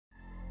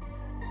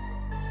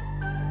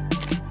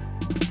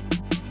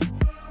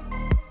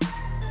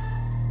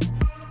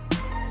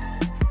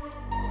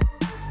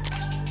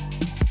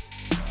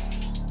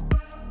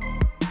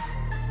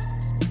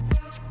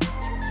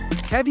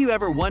Have you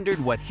ever wondered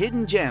what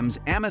hidden gems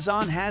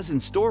Amazon has in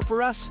store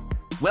for us?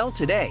 Well,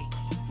 today,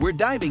 we're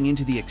diving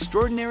into the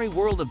extraordinary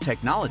world of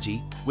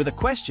technology with a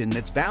question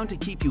that's bound to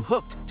keep you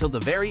hooked till the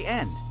very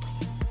end.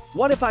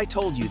 What if I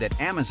told you that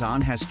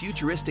Amazon has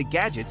futuristic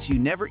gadgets you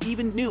never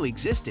even knew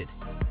existed?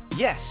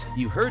 Yes,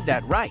 you heard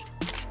that right.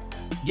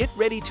 Get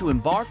ready to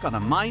embark on a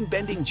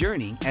mind-bending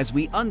journey as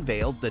we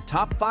unveil the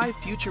top 5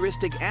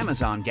 futuristic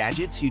Amazon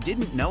gadgets you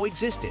didn't know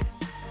existed.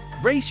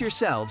 Brace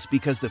yourselves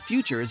because the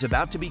future is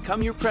about to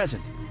become your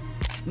present.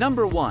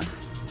 Number 1.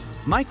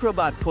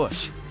 Microbot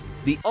Push,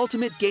 the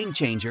ultimate game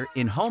changer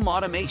in home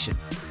automation.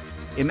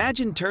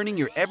 Imagine turning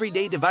your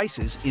everyday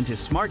devices into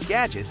smart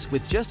gadgets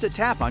with just a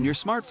tap on your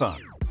smartphone.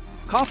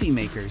 Coffee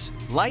makers,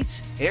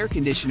 lights, air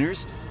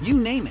conditioners, you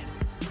name it.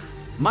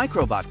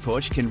 Microbot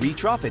Push can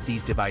retrofit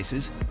these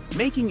devices,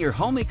 making your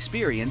home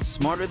experience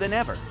smarter than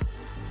ever.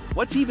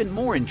 What's even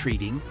more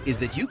intriguing is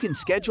that you can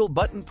schedule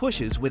button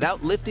pushes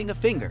without lifting a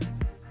finger.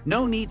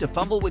 No need to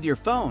fumble with your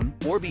phone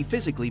or be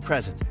physically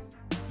present.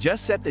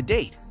 Just set the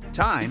date,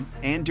 time,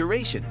 and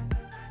duration,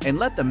 and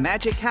let the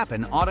magic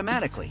happen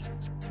automatically.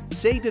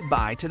 Say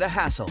goodbye to the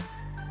hassle.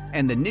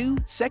 And the new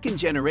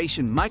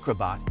second-generation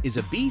Microbot is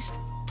a beast,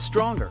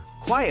 stronger,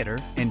 quieter,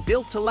 and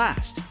built to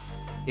last.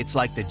 It's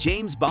like the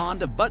James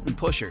Bond of button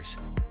pushers.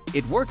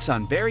 It works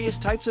on various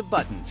types of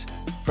buttons,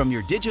 from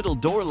your digital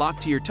door lock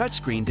to your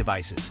touchscreen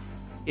devices.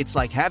 It's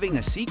like having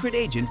a secret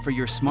agent for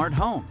your smart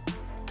home.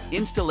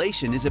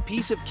 Installation is a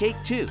piece of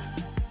cake too.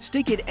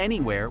 Stick it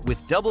anywhere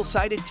with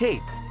double-sided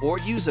tape or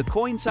use a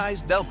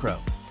coin-sized Velcro.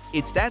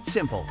 It's that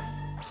simple.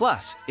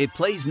 Plus, it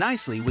plays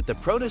nicely with the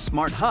Proto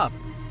Smart Hub,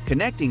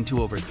 connecting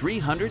to over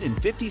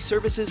 350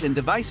 services and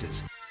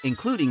devices,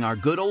 including our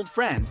good old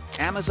friend,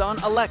 Amazon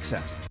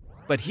Alexa.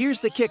 But here's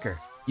the kicker.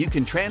 You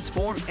can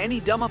transform any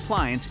dumb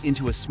appliance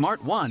into a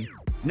smart one.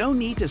 No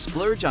need to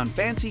splurge on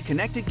fancy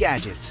connected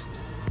gadgets.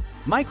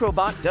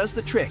 Microbot does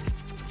the trick,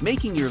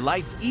 making your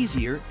life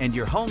easier and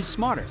your home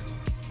smarter.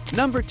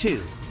 Number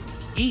 2.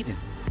 Eton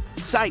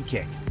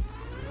Sidekick.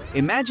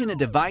 Imagine a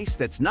device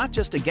that's not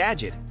just a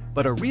gadget,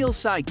 but a real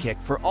sidekick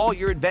for all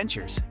your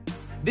adventures.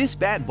 This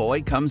bad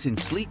boy comes in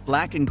sleek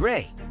black and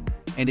gray,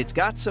 and it's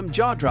got some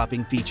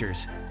jaw-dropping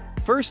features.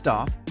 First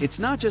off, it's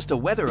not just a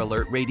weather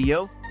alert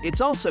radio, it's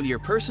also your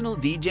personal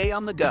DJ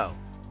on the go.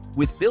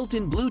 With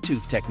built-in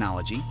Bluetooth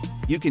technology,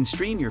 you can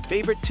stream your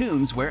favorite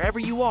tunes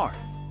wherever you are.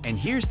 And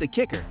here's the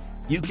kicker.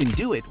 You can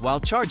do it while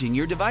charging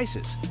your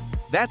devices.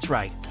 That's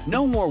right,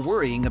 no more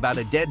worrying about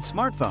a dead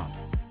smartphone.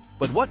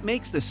 But what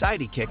makes the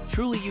Sidekick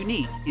truly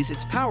unique is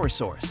its power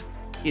source.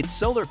 It's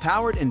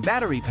solar-powered and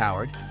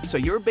battery-powered, so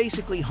you're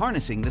basically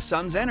harnessing the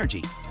sun's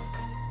energy.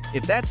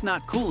 If that's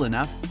not cool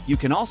enough, you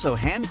can also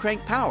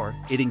hand-crank power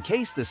it in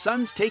case the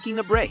sun's taking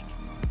a break.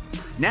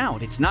 Now,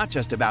 it's not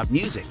just about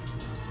music.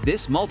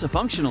 This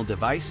multifunctional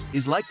device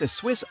is like the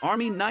Swiss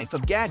Army knife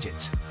of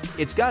gadgets.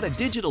 It's got a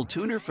digital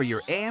tuner for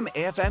your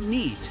AM/FM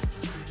needs,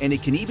 and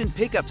it can even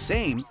pick up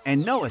SAM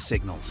and NOAA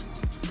signals.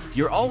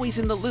 You're always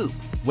in the loop,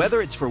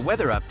 whether it's for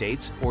weather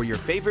updates or your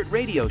favorite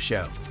radio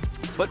show.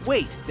 But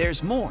wait,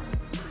 there's more.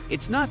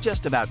 It's not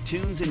just about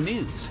tunes and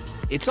news.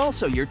 It's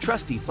also your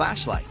trusty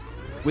flashlight.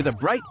 With a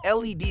bright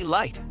LED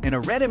light and a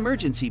red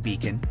emergency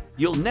beacon,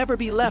 you'll never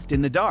be left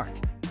in the dark.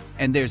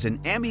 And there's an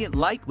ambient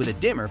light with a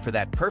dimmer for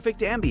that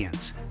perfect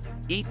ambience.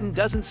 Eton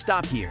doesn't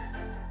stop here.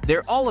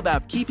 They're all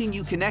about keeping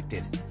you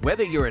connected,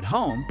 whether you're at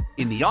home,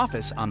 in the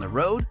office, on the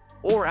road,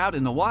 or out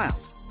in the wild.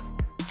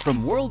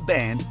 From world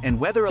band and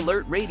weather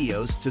alert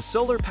radios to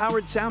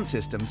solar-powered sound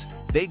systems,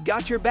 they've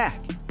got your back.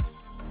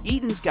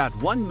 Eton's got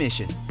one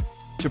mission: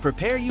 to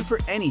prepare you for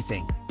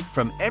anything,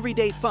 from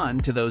everyday fun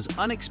to those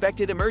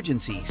unexpected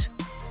emergencies.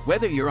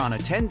 Whether you're on a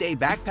 10-day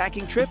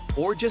backpacking trip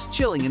or just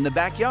chilling in the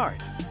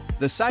backyard,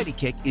 the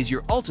Sidekick is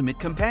your ultimate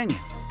companion.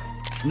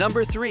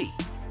 Number 3.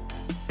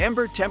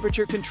 Ember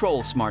Temperature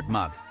Control Smart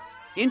Mug.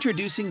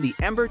 Introducing the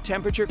Ember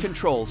Temperature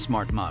Control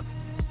Smart Mug.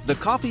 The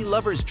coffee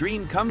lover's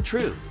dream come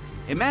true.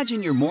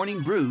 Imagine your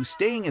morning brew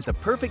staying at the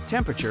perfect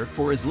temperature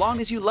for as long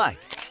as you like.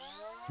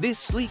 This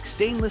sleek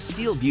stainless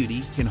steel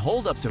beauty can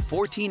hold up to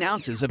 14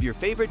 ounces of your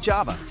favorite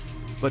Java.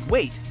 But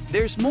wait,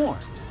 there's more.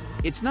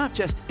 It's not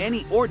just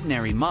any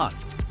ordinary mug.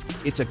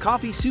 It's a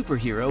coffee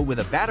superhero with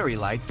a battery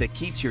life that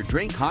keeps your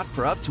drink hot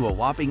for up to a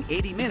whopping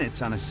 80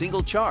 minutes on a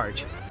single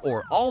charge,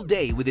 or all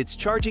day with its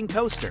charging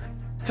coaster.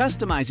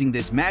 Customizing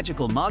this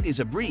magical mug is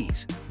a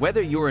breeze,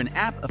 whether you're an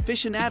app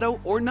aficionado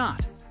or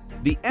not.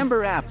 The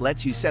Ember app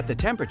lets you set the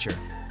temperature,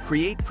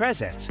 create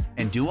presets,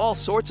 and do all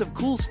sorts of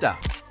cool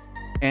stuff.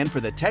 And for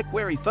the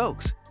tech-wary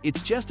folks,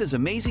 it's just as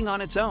amazing on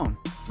its own,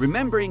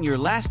 remembering your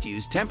last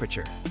used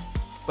temperature.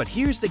 But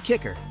here's the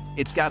kicker,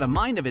 it's got a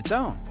mind of its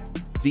own.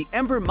 The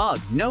Ember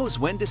mug knows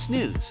when to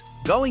snooze,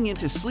 going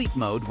into sleep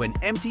mode when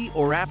empty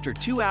or after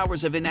 2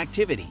 hours of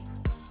inactivity.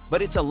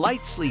 But it's a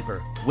light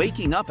sleeper,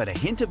 waking up at a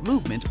hint of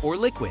movement or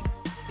liquid.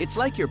 It's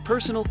like your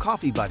personal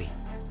coffee buddy,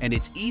 and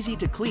it's easy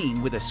to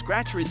clean with a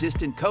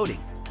scratch-resistant coating.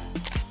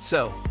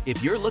 So,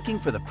 if you're looking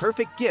for the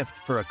perfect gift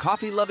for a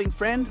coffee-loving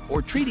friend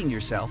or treating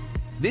yourself,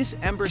 this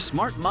Ember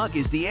Smart Mug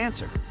is the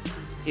answer.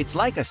 It's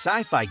like a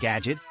sci-fi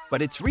gadget, but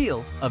it's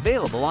real,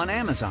 available on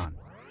Amazon,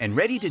 and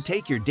ready to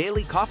take your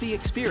daily coffee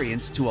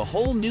experience to a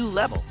whole new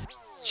level.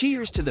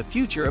 Cheers to the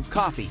future of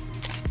coffee.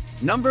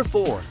 Number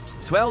 4.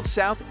 12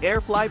 South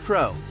Airfly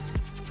Pro.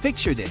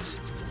 Picture this.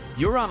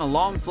 You're on a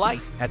long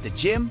flight, at the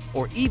gym,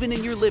 or even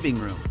in your living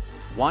room,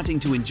 wanting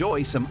to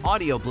enjoy some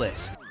audio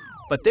bliss.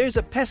 But there's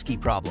a pesky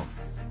problem.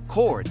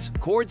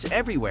 Cords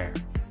everywhere.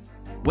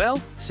 Well,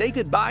 say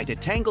goodbye to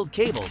tangled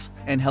cables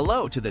and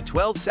hello to the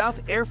 12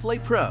 South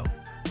Airfly Pro.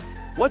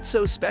 What's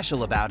so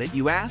special about it,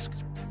 you ask?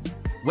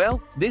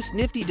 Well, this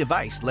nifty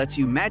device lets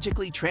you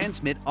magically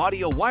transmit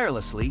audio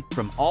wirelessly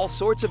from all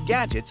sorts of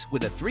gadgets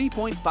with a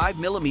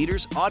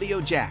 3.5mm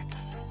audio jack.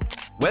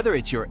 Whether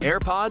it's your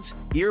AirPods,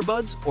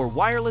 earbuds, or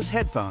wireless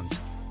headphones,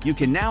 you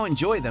can now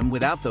enjoy them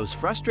without those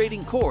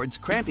frustrating cords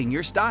cramping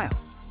your style.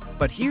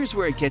 But here's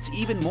where it gets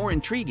even more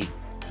intriguing.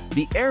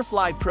 The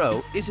Airfly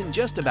Pro isn't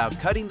just about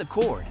cutting the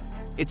cord,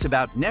 it's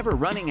about never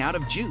running out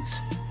of juice.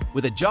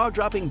 With a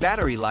jaw-dropping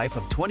battery life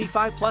of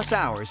 25+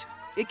 hours,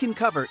 it can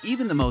cover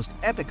even the most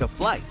epic of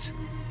flights.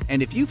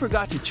 And if you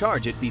forgot to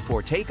charge it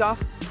before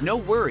takeoff, no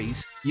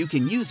worries, you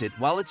can use it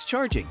while it's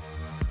charging.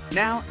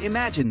 Now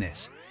imagine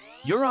this.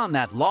 You're on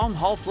that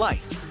long-haul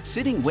flight,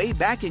 sitting way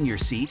back in your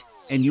seat,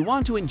 and you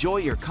want to enjoy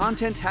your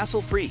content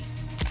hassle-free.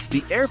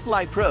 The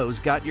Airfly Pro's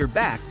got your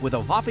back with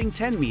a whopping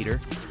 10-meter,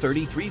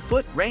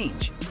 33-foot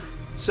range.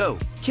 So,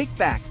 kick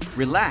back,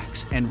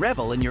 relax, and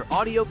revel in your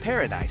audio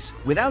paradise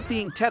without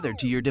being tethered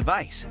to your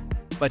device.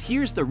 But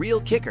here's the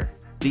real kicker.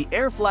 The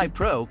Airfly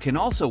Pro can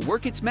also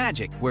work its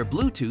magic where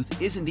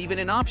Bluetooth isn't even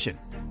an option.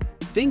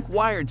 Think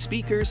wired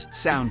speakers,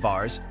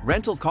 soundbars,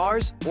 rental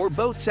cars, or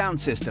boat sound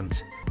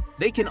systems.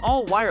 They can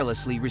all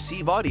wirelessly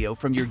receive audio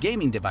from your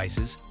gaming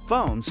devices,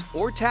 phones,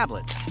 or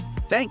tablets,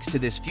 thanks to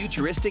this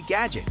futuristic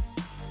gadget.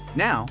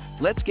 Now,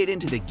 let's get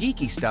into the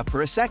geeky stuff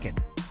for a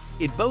second.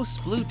 It boasts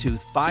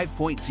Bluetooth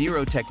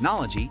 5.0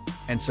 technology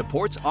and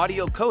supports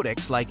audio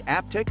codecs like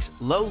aptX,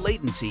 low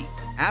latency,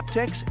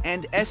 aptX,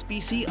 and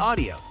SBC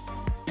audio.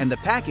 And the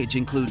package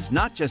includes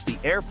not just the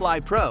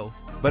Airfly Pro,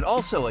 but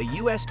also a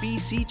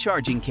USB-C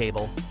charging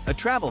cable, a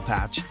travel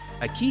pouch,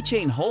 a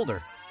keychain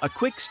holder, a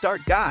quick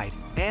start guide,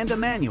 and a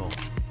manual.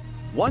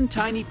 One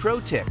tiny pro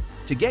tip: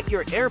 to get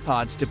your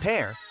AirPods to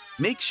pair,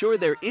 make sure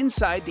they're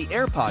inside the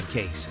AirPod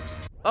case.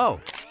 Oh,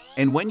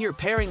 and when you're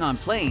pairing on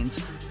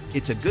planes,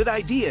 it's a good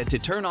idea to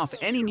turn off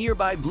any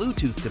nearby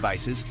Bluetooth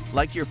devices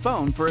like your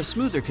phone for a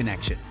smoother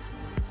connection.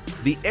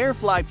 The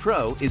Airfly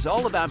Pro is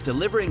all about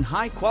delivering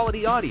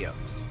high-quality audio,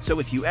 so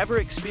if you ever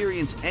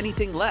experience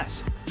anything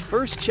less,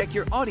 first check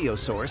your audio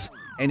source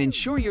and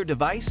ensure your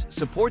device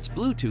supports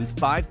Bluetooth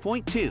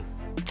 5.2.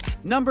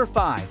 Number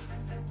 5.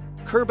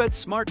 Curbot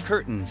Smart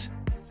Curtains.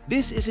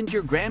 This isn't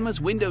your grandma's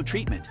window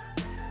treatment.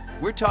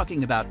 We're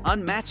talking about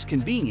unmatched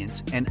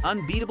convenience and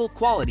unbeatable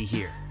quality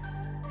here.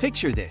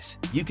 Picture this.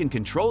 You can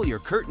control your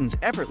curtains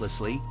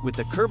effortlessly with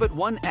the Curbot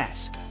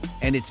 1S,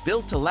 and it's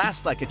built to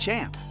last like a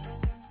champ.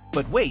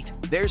 But wait,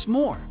 there's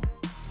more.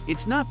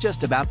 It's not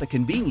just about the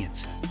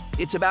convenience.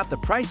 It's about the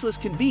priceless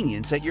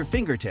convenience at your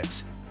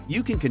fingertips.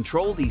 You can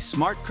control these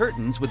smart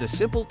curtains with a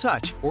simple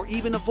touch or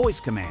even a voice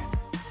command.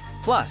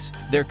 Plus,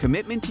 their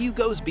commitment to you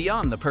goes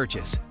beyond the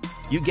purchase.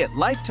 You get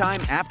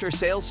lifetime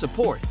after-sales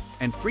support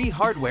and free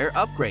hardware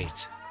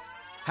upgrades.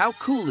 How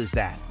cool is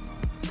that?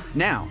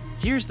 Now,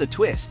 here's the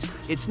twist.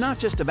 It's not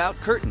just about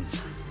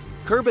curtains.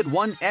 Curbot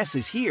 1S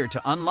is here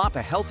to unlock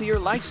a healthier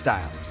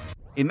lifestyle.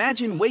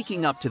 Imagine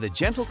waking up to the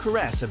gentle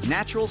caress of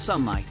natural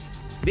sunlight,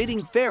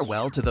 bidding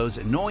farewell to those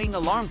annoying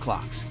alarm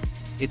clocks.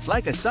 It's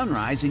like a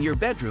sunrise in your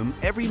bedroom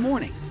every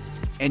morning.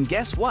 And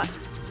guess what?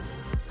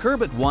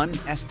 Curbot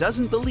 1S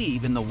doesn't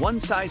believe in the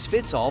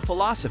one-size-fits-all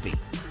philosophy.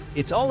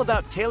 It's all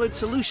about tailored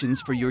solutions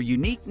for your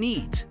unique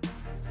needs.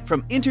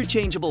 From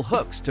interchangeable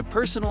hooks to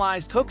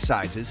personalized hook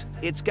sizes,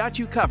 it's got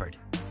you covered.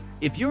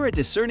 If you're a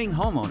discerning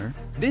homeowner,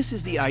 this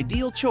is the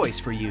ideal choice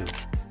for you.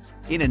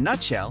 In a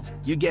nutshell,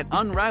 you get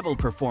unrivaled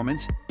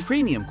performance,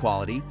 premium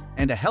quality,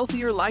 and a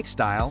healthier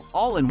lifestyle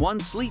all in one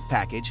sleek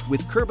package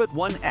with Curbot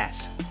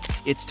 1S.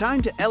 It's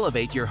time to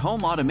elevate your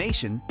home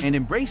automation and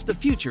embrace the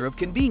future of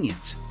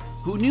convenience.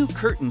 Who knew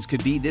curtains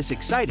could be this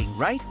exciting,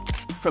 right?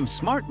 From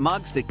smart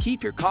mugs that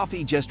keep your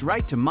coffee just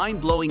right to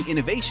mind-blowing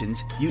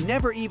innovations you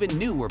never even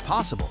knew were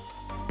possible.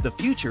 The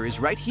future is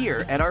right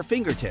here at our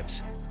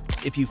fingertips.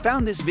 If you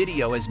found this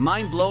video as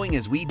mind-blowing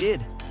as we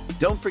did,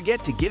 don't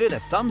forget to give it a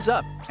thumbs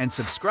up and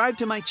subscribe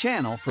to my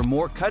channel for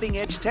more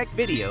cutting-edge tech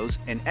videos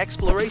and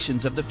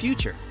explorations of the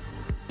future.